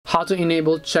How to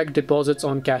enable check deposits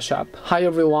on Cash App. Hi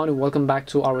everyone, welcome back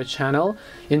to our channel.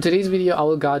 In today's video I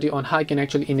will guide you on how you can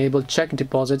actually enable check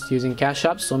deposits using Cash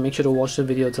App, so make sure to watch the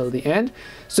video till the end.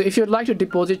 So if you'd like to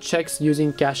deposit checks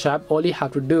using Cash App, all you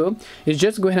have to do is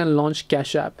just go ahead and launch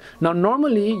Cash App. Now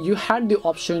normally you had the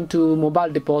option to mobile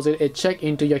deposit a check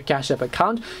into your Cash App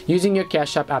account using your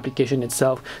Cash App application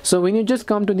itself. So when you just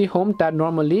come to the home tab,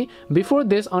 normally before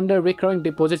this under recurring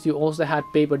deposits you also had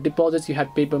paper deposits, you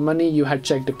had paper money, you had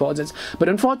check deposits, but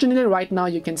unfortunately right now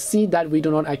you can see that we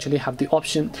do not actually have the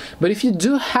option. But if you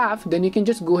do have, then you can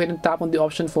just go ahead and tap on the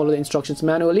option, follow the instructions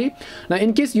manually. Now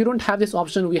in case you don't have this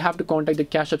option, we have to contact the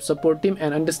Cash App support team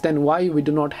and understand why we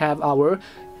do not have our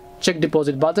check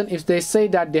deposit button. If they say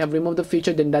that they have removed the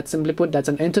feature, then that's simply put, that's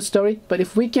an enter story. But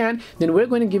if we can, then we're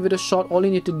going to give it a shot. All you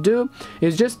need to do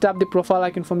is just tap the profile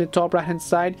icon from the top right hand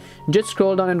side, just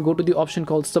scroll down and go to the option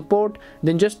called support,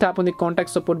 then just tap on the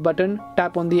contact support button,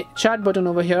 tap on the chat button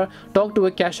over here, talk to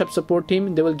a Cash App support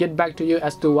team. They will get back to you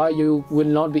as to why you will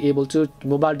not be able to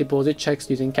mobile deposit checks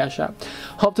using Cash App.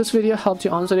 Hope this video helped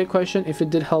you answer your question. If it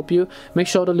did help you, make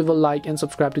sure to leave a like and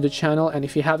subscribe to the channel, and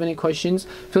if you have any questions,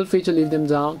 feel free to leave them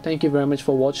down. Thank you very much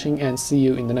for watching and see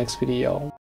you in the next video.